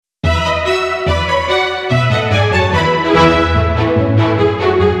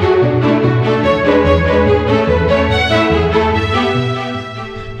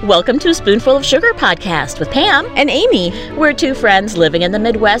Welcome to Spoonful of Sugar podcast with Pam and Amy. We're two friends living in the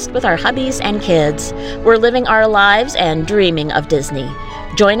Midwest with our hubbies and kids. We're living our lives and dreaming of Disney.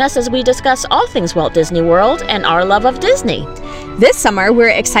 Join us as we discuss all things Walt Disney World and our love of Disney. This summer, we're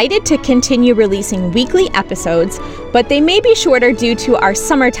excited to continue releasing weekly episodes, but they may be shorter due to our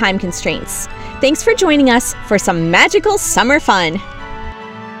summertime constraints. Thanks for joining us for some magical summer fun.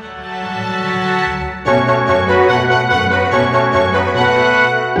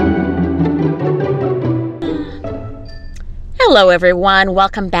 Hello, everyone.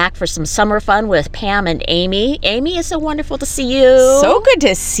 Welcome back for some summer fun with Pam and Amy. Amy, it's so wonderful to see you. So good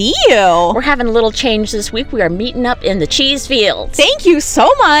to see you. We're having a little change this week. We are meeting up in the cheese fields. Thank you so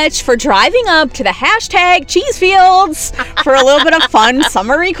much for driving up to the hashtag cheese fields for a little bit of fun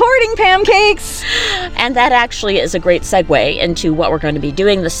summer recording, pancakes. And that actually is a great segue into what we're going to be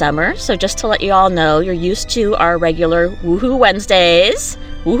doing this summer. So just to let you all know, you're used to our regular Woohoo Wednesdays.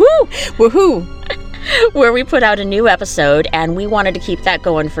 Woohoo! Woohoo! Where we put out a new episode, and we wanted to keep that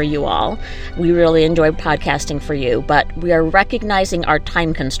going for you all. We really enjoyed podcasting for you, but we are recognizing our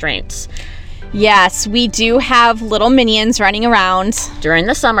time constraints. Yes, we do have little minions running around during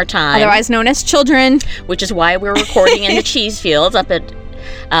the summertime, otherwise known as children, which is why we're recording in the cheese fields up at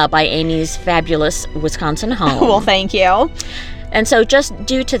by Amy's fabulous Wisconsin home. Well, thank you. And so just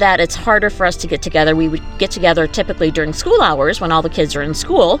due to that, it's harder for us to get together. We would get together typically during school hours when all the kids are in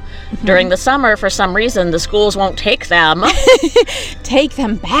school. Mm-hmm. During the summer, for some reason, the schools won't take them. Take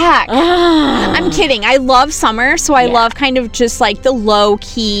them back. I'm kidding. I love summer, so I love kind of just like the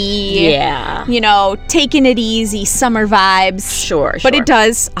low-key, taking it easy, summer vibes. Sure. But it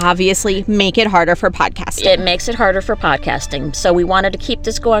does obviously make it harder for podcasting. It makes it harder for podcasting. So we wanted to keep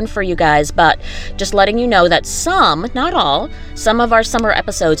this going for you guys, but just letting you know that some, not all, some of our summer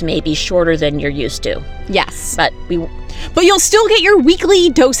episodes may be shorter than you're used to. Yes. But you'll still get your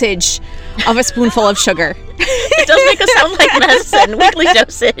weekly dosage of a spoonful of sugar. It does make us sound like medicine. Weekly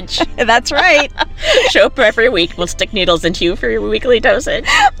dosage. That's right. Show up every week. We'll stick needles into you for your weekly dosage.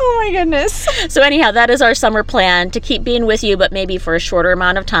 Oh my goodness. So anyhow, that is our summer plan, to keep being with you, but maybe for a shorter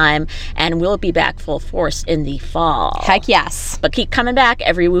amount of time. And we'll be back full force in the fall. Heck yes. But keep coming back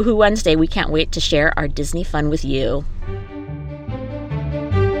every Woohoo Wednesday. We can't wait to share our Disney fun with you.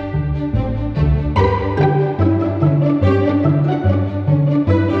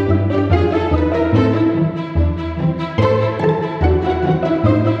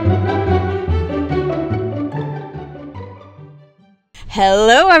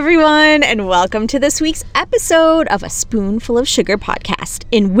 Hello, everyone, and welcome to this week's episode of A Spoonful of Sugar podcast,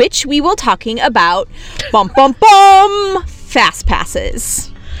 in which we will talking about Fast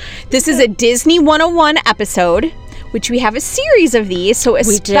Passes. This is a Disney 101 episode, which we have a series of these, so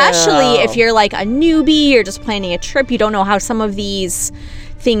especially if you're like a newbie, you're just planning a trip, you don't know how some of these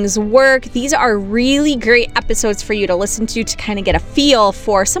things work. These are really great episodes for you to listen to kind of get a feel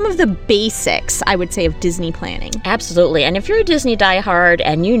for some of the basics, I would say, of Disney planning. Absolutely. And if you're a Disney diehard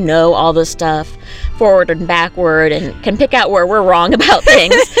and you know all this stuff forward and backward and can pick out where we're wrong about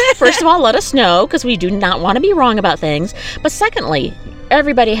things, first of all, let us know, because we do not want to be wrong about things. But secondly,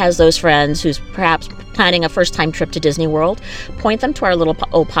 everybody has those friends who's perhaps planning a first-time trip to Disney World. Point them to our little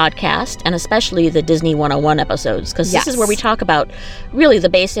old podcast, and especially the Disney 101 episodes, because this is where we talk about really the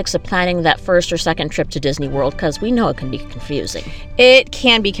basics of planning that first or second trip to Disney World, because we know it can be confusing. It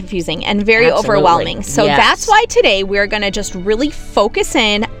can be confusing and very overwhelming. So that's why today we're going to just really focus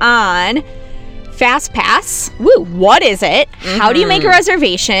in on Fast Pass. Woo! What is it? Mm-hmm. How do you make a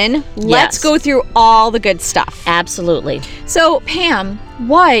reservation? Let's go through all the good stuff. Absolutely. So, Pam,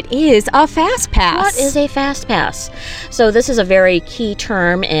 what is a Fast Pass? What is a Fast Pass? So this is a very key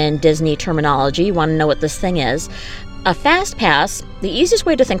term in Disney terminology. You want to know what this thing is. A Fast Pass, the easiest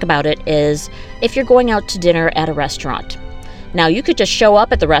way to think about it is if you're going out to dinner at a restaurant. Now, you could just show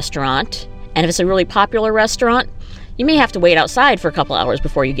up at the restaurant, and if it's a really popular restaurant, you may have to wait outside for a couple hours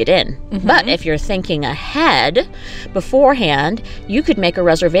before you get in. Mm-hmm. But if you're thinking ahead beforehand, you could make a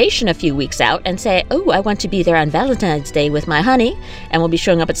reservation a few weeks out and say, oh, I want to be there on Valentine's Day with my honey, and we'll be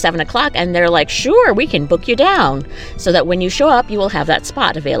showing up at 7 o'clock. And they're like, sure, we can book you down, so that when you show up, you will have that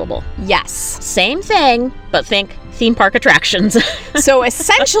spot available. Yes. Same thing, but think theme park attractions. So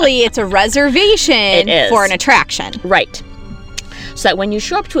essentially, it's a reservation for an attraction. Right. so that when you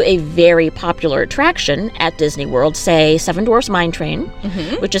show up to a very popular attraction at Disney World, say Seven Dwarfs Mine Train,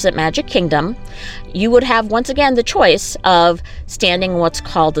 which is at Magic Kingdom, you would have once again the choice of standing in what's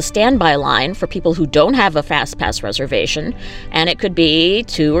called the standby line for people who don't have a fast pass reservation, and it could be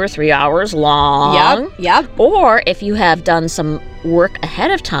 2 or 3 hours long. Yep. Or if you have done some work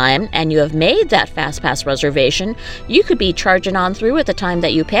ahead of time and you have made that fast pass reservation, you could be charging on through at the time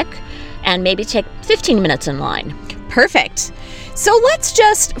that you pick and maybe take 15 minutes in line. Perfect. So let's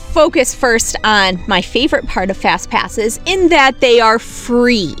just focus first on my favorite part of fast passes, in that they are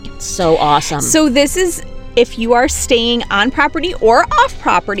free. So awesome. So this is if you are staying on property or off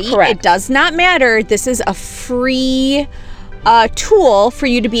property. Correct. It does not matter. This is a free tool for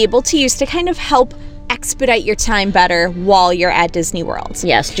you to be able to use to kind of help expedite your time better while you're at Disney World.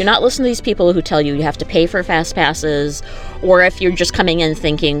 Yes, do not listen to these people who tell you have to pay for fast passes, or if you're just coming in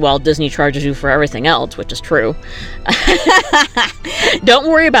thinking, well, Disney charges you for everything else, which is true. Don't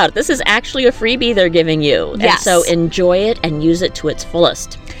worry about it. This is actually a freebie they're giving you. Yes. And so enjoy it and use it to its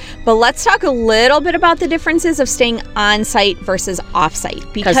fullest. But let's talk a little bit about the differences of staying on-site versus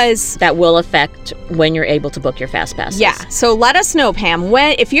off-site, because that will affect when you're able to book your fast passes. Yeah. So let us know, Pam,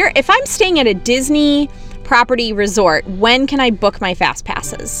 if I'm staying at a Disney property resort, when can I book my fast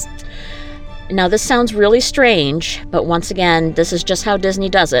passes? Now, this sounds really strange, but once again, this is just how Disney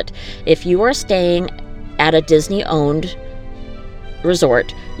does it. If you are staying at a Disney-owned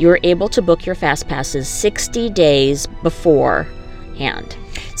resort, you're able to book your fast passes 60 days beforehand.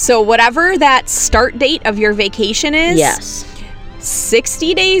 So whatever that start date of your vacation is, yes,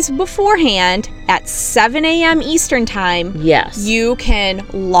 60 days beforehand at 7 a.m. Eastern Time, yes, you can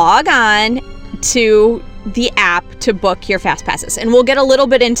log on to the app to book your fast passes. And we'll get a little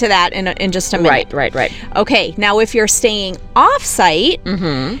bit into that in just a minute. Right. Okay, now if you're staying off-site,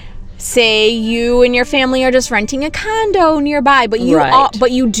 say you and your family are just renting a condo nearby, but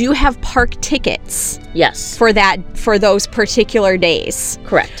you do have park tickets. Yes. For those particular days.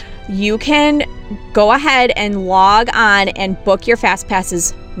 Correct. You can go ahead and log on and book your fast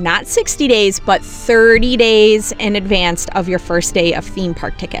passes not 60 days, but 30 days in advance of your first day of theme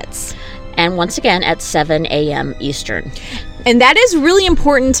park tickets. And once again, at 7 a.m. Eastern. And that is really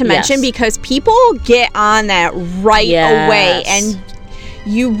important to mention, because people get on that right away. And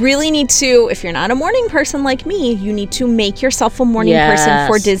you really need to, if you're not a morning person like me, you need to make yourself a morning person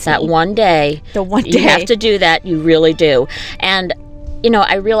for Disney. That one day. The one day. You have to do that. You really do. And,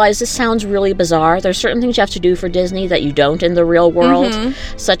 I realize this sounds really bizarre. There's certain things you have to do for Disney that you don't in the real world,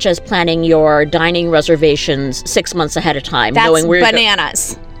 such as planning your dining reservations 6 months ahead of time. That's knowing where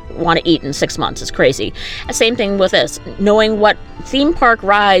bananas. Want to eat in 6 months. It's crazy. Same thing with this. Knowing what theme park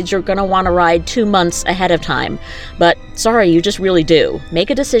rides you're going to want to ride 2 months ahead of time. But sorry, you just really do. Make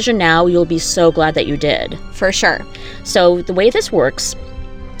a decision now. You'll be so glad that you did. For sure. So the way this works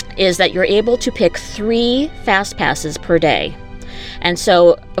is that you're able to pick 3 fast passes per day. And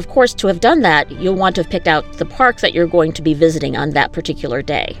so, of course, to have done that, you'll want to have picked out the park that you're going to be visiting on that particular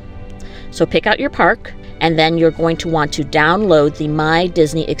day. So pick out your park, and then you're going to want to download the My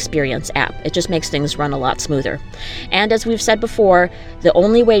Disney Experience app. It just makes things run a lot smoother. And as we've said before, the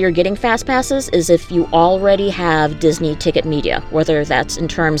only way you're getting fast passes is if you already have Disney Ticket Media, whether that's in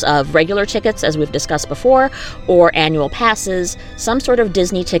terms of regular tickets, as we've discussed before, or annual passes, some sort of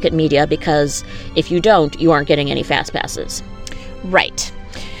Disney Ticket Media, because if you don't, you aren't getting any fast passes. Right.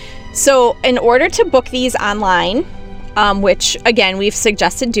 So in order to book these online, which, again, we've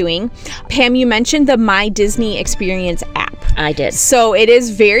suggested doing, Pam, you mentioned the My Disney Experience app. I did. So it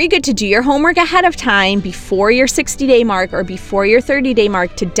is very good to do your homework ahead of time before your 60-day mark or before your 30-day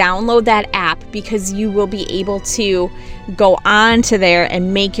mark to download that app, because you will be able to go on to there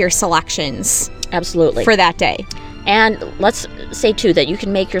and make your selections. Absolutely. For that day. And let's say, too, that you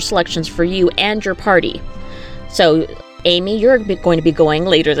can make your selections for you and your party. So Amy, you're going to be going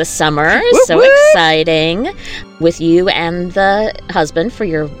later this summer. So exciting. With you and the husband for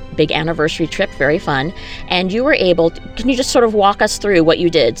your big anniversary trip. Very fun. And you were able to, can you just sort of walk us through what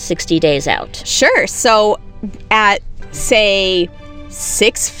you did 60 days out? Sure. So at, say,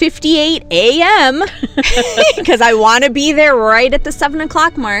 6:58 a.m., because I want to be there right at the 7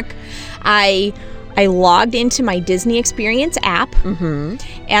 o'clock mark, I logged into my Disney Experience app,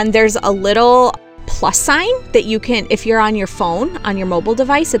 and there's a little plus sign that you can, if you're on your phone, on your mobile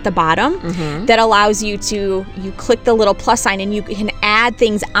device at the bottom, that allows you click the little plus sign and you can add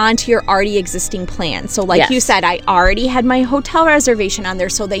things onto your already existing plan. So like you said, I already had my hotel reservation on there,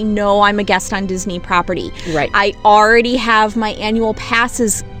 so they know I'm a guest on Disney property. Right. I already have my annual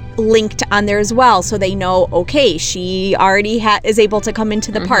passes linked on there as well, so they know, okay, she already is able to come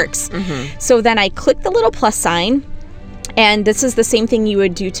into the parks. So then I click the little plus sign, And this is the same thing you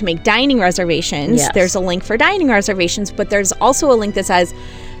would do to make dining reservations. Yes. There's a link for dining reservations, but there's also a link that says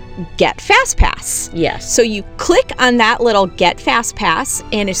Get Fast Pass. Yes. So you click on that little Get Fast Pass,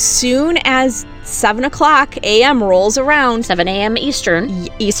 and as soon as 7 o'clock a.m. rolls around, 7 a.m. Eastern.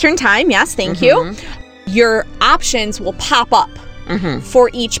 Eastern time, yes, thank you, your options will pop up for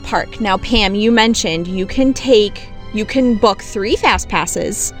each park. Now, Pam, you mentioned you can book 3 Fast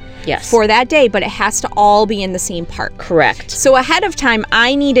Passes for that day, but it has to all be in the same park. Correct. So ahead of time,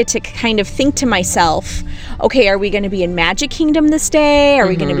 I needed to kind of think to myself, okay, are we going to be in Magic Kingdom this day? Are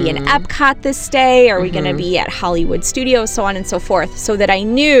we going to be in Epcot this day? Are we going to be at Hollywood Studios? So on and so forth, so that I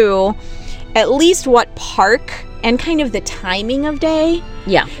knew at least what park and kind of the timing of day.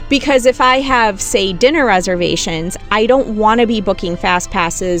 Yeah. Because if I have, say, dinner reservations, I don't want to be booking Fast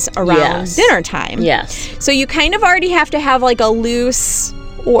Passes around dinner time. Yes. So you kind of already have to have like a loose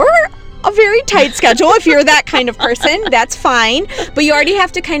or a very tight schedule. If you're that kind of person, that's fine. But you already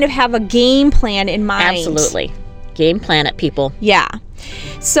have to kind of have a game plan in mind. Absolutely. Game plan it, people. Yeah.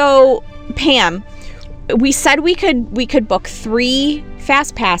 So, Pam, we said we could book 3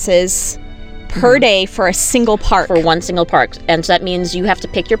 Fast Passes per day for a single park. For one single park. And so that means you have to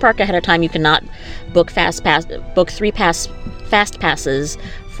pick your park ahead of time. You cannot book 3 Fast Passes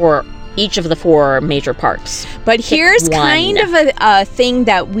for each of the 4 major parks. But here's kind of a thing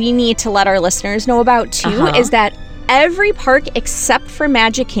that we need to let our listeners know about too, is that every park except for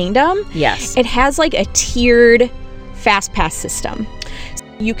Magic Kingdom, it has like a tiered Fast Pass system.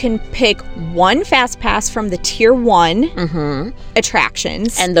 You can pick 1 Fast Pass from the tier 1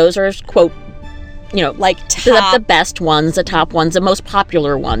 attractions. And those are, quote, like the best ones, the top ones, the most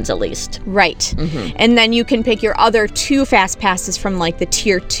popular ones, at least. Right. And then you can pick your other 2 Fast Passes from like the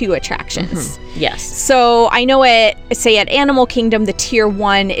tier 2 attractions. Yes. So I know at Animal Kingdom, the tier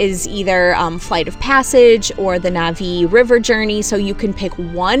 1 is either Flight of Passage or the Na'vi River Journey. So you can pick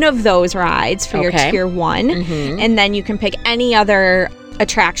one of those rides for your tier 1. And then you can pick any other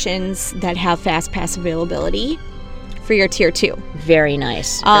attractions that have Fast Pass availability for your tier 2. Very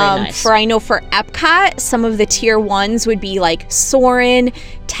nice. Very nice. I know for Epcot, some of the tier 1s would be like Soarin',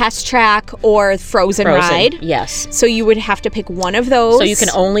 Test Track, or Frozen Ride. Yes. So you would have to pick one of those. So you can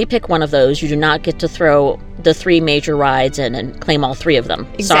only pick one of those. You do not get to throw the 3 major rides in and claim all 3 of them.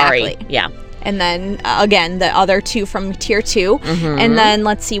 Exactly. Sorry. Yeah. And then, again, the other 2 from tier 2. And then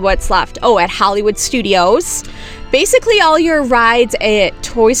let's see what's left. Oh, at Hollywood Studios. Basically, all your rides at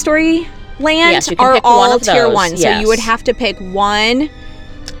Toy Story Land are all tier 1. So you would have to pick one.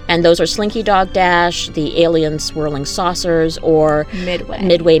 And those are Slinky Dog Dash, the Alien Swirling Saucers, or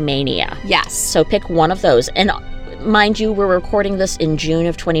Midway Mania. Yes. So pick one of those. And mind you, we're recording this in June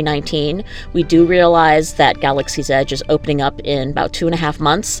of 2019. We do realize that Galaxy's Edge is opening up in about 2.5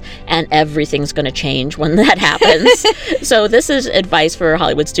 months, and everything's going to change when that happens. So this is advice for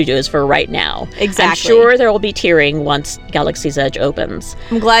Hollywood Studios for right now. Exactly. I'm sure there will be tiering once Galaxy's Edge opens.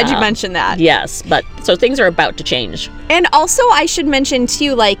 I'm glad you mentioned that. Yes, but so things are about to change. And also, I should mention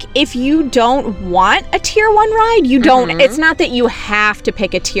too, like, if you don't want a tier 1 ride, you don't. It's not that you have to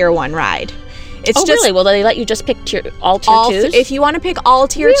pick a tier 1 ride. It's just, really? Will they let you just pick all tier 2s? If you want to pick all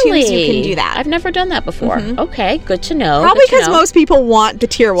tier 2s, you can do that. I've never done that before. Okay, good to know. Probably because most people want the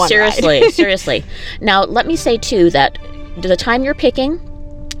tier 1 ride. Seriously. Now, let me say, too, that the time you're picking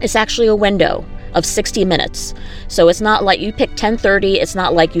is actually a window of 60 minutes. So it's not like you pick 10:30. It's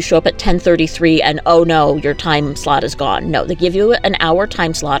not like you show up at 10:33 and, oh, no, your time slot is gone. No, they give you an hour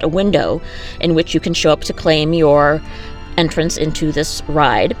time slot, a window, in which you can show up to claim your entrance into this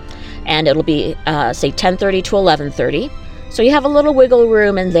ride. And it'll be, say, 10:30 to 11:30. So you have a little wiggle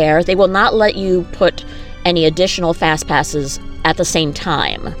room in there. They will not let you put any additional Fast Passes at the same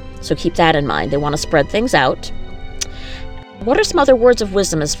time. So keep that in mind. They want to spread things out. What are some other words of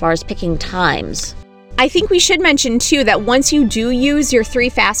wisdom as far as picking times? I think we should mention, too, that once you do use your 3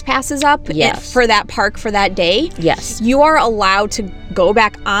 Fast Passes up for that park for that day, you are allowed to go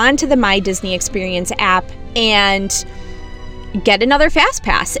back onto the My Disney Experience app and get another Fast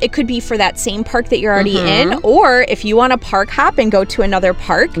Pass. It could be for that same park that you're already in, or if you want to park hop and go to another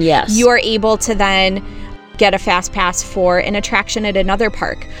park, you are able to then get a Fast Pass for an attraction at another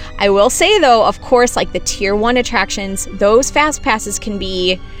park. I will say, though, of course, like the tier 1 attractions, those Fast Passes can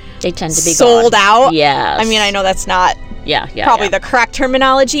be They tend to be sold out. Yes. I mean, I know that's not probably the correct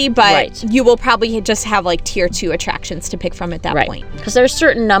terminology, but you will probably just have like tier 2 attractions to pick from at that point. Because there's a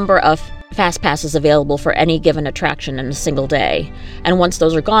certain number of Fast Passes available for any given attraction in a single day. And once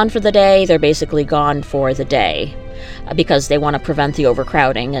those are gone for the day, they're basically gone for the day. because they want to prevent the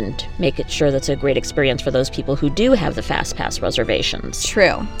overcrowding and make it sure that's a great experience for those people who do have the FastPass reservations.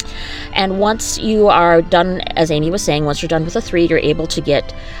 True. And once you are done, as Amy was saying, once you're done with the 3, you're able to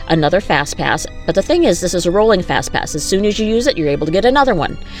get another FastPass. But the thing is, this is a rolling FastPass. As soon as you use it, you're able to get another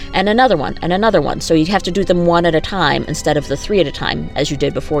one, and another one, and another one. So you have to do them one at a time instead of the 3 at a time, as you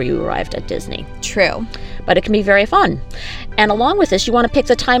did before you arrived at Disney. True. But it can be very fun. And along with this, you want to pick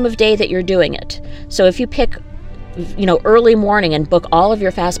the time of day that you're doing it. So if you pick, early morning and book all of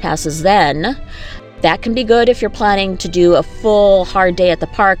your FastPasses then, that can be good if you're planning to do a full hard day at the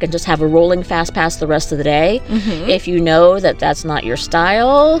park and just have a rolling FastPass the rest of the day. Mm-hmm. If you know that that's not your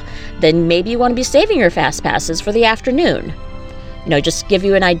style, then maybe you want to be saving your FastPasses for the afternoon. Just give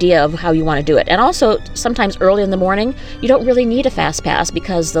you an idea of how you want to do it. And also, sometimes early in the morning, you don't really need a FastPass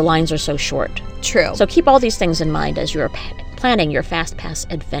because the lines are so short. True. So keep all these things in mind as you're planning your FastPass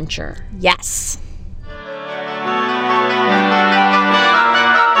adventure. Yes.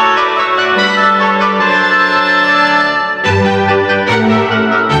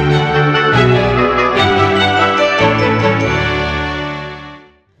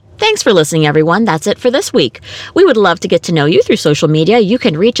 Thanks for listening, everyone. That's it for this week. We would love to get to know you through social media. You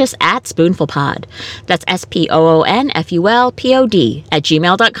can reach us at SpoonfulPod. That's SpoonfulPod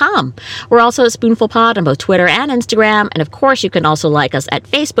 @gmail.com. We're also at SpoonfulPod on both Twitter and Instagram. And of course, you can also like us at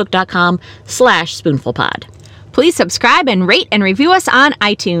Facebook.com/SpoonfulPod. Please subscribe and rate and review us on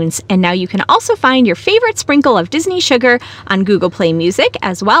iTunes. And now you can also find your favorite sprinkle of Disney sugar on Google Play Music,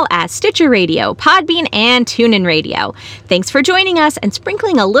 as well as Stitcher Radio, Podbean, and TuneIn Radio. Thanks for joining us and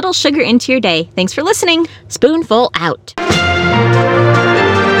sprinkling a little sugar into your day. Thanks for listening. Spoonful out.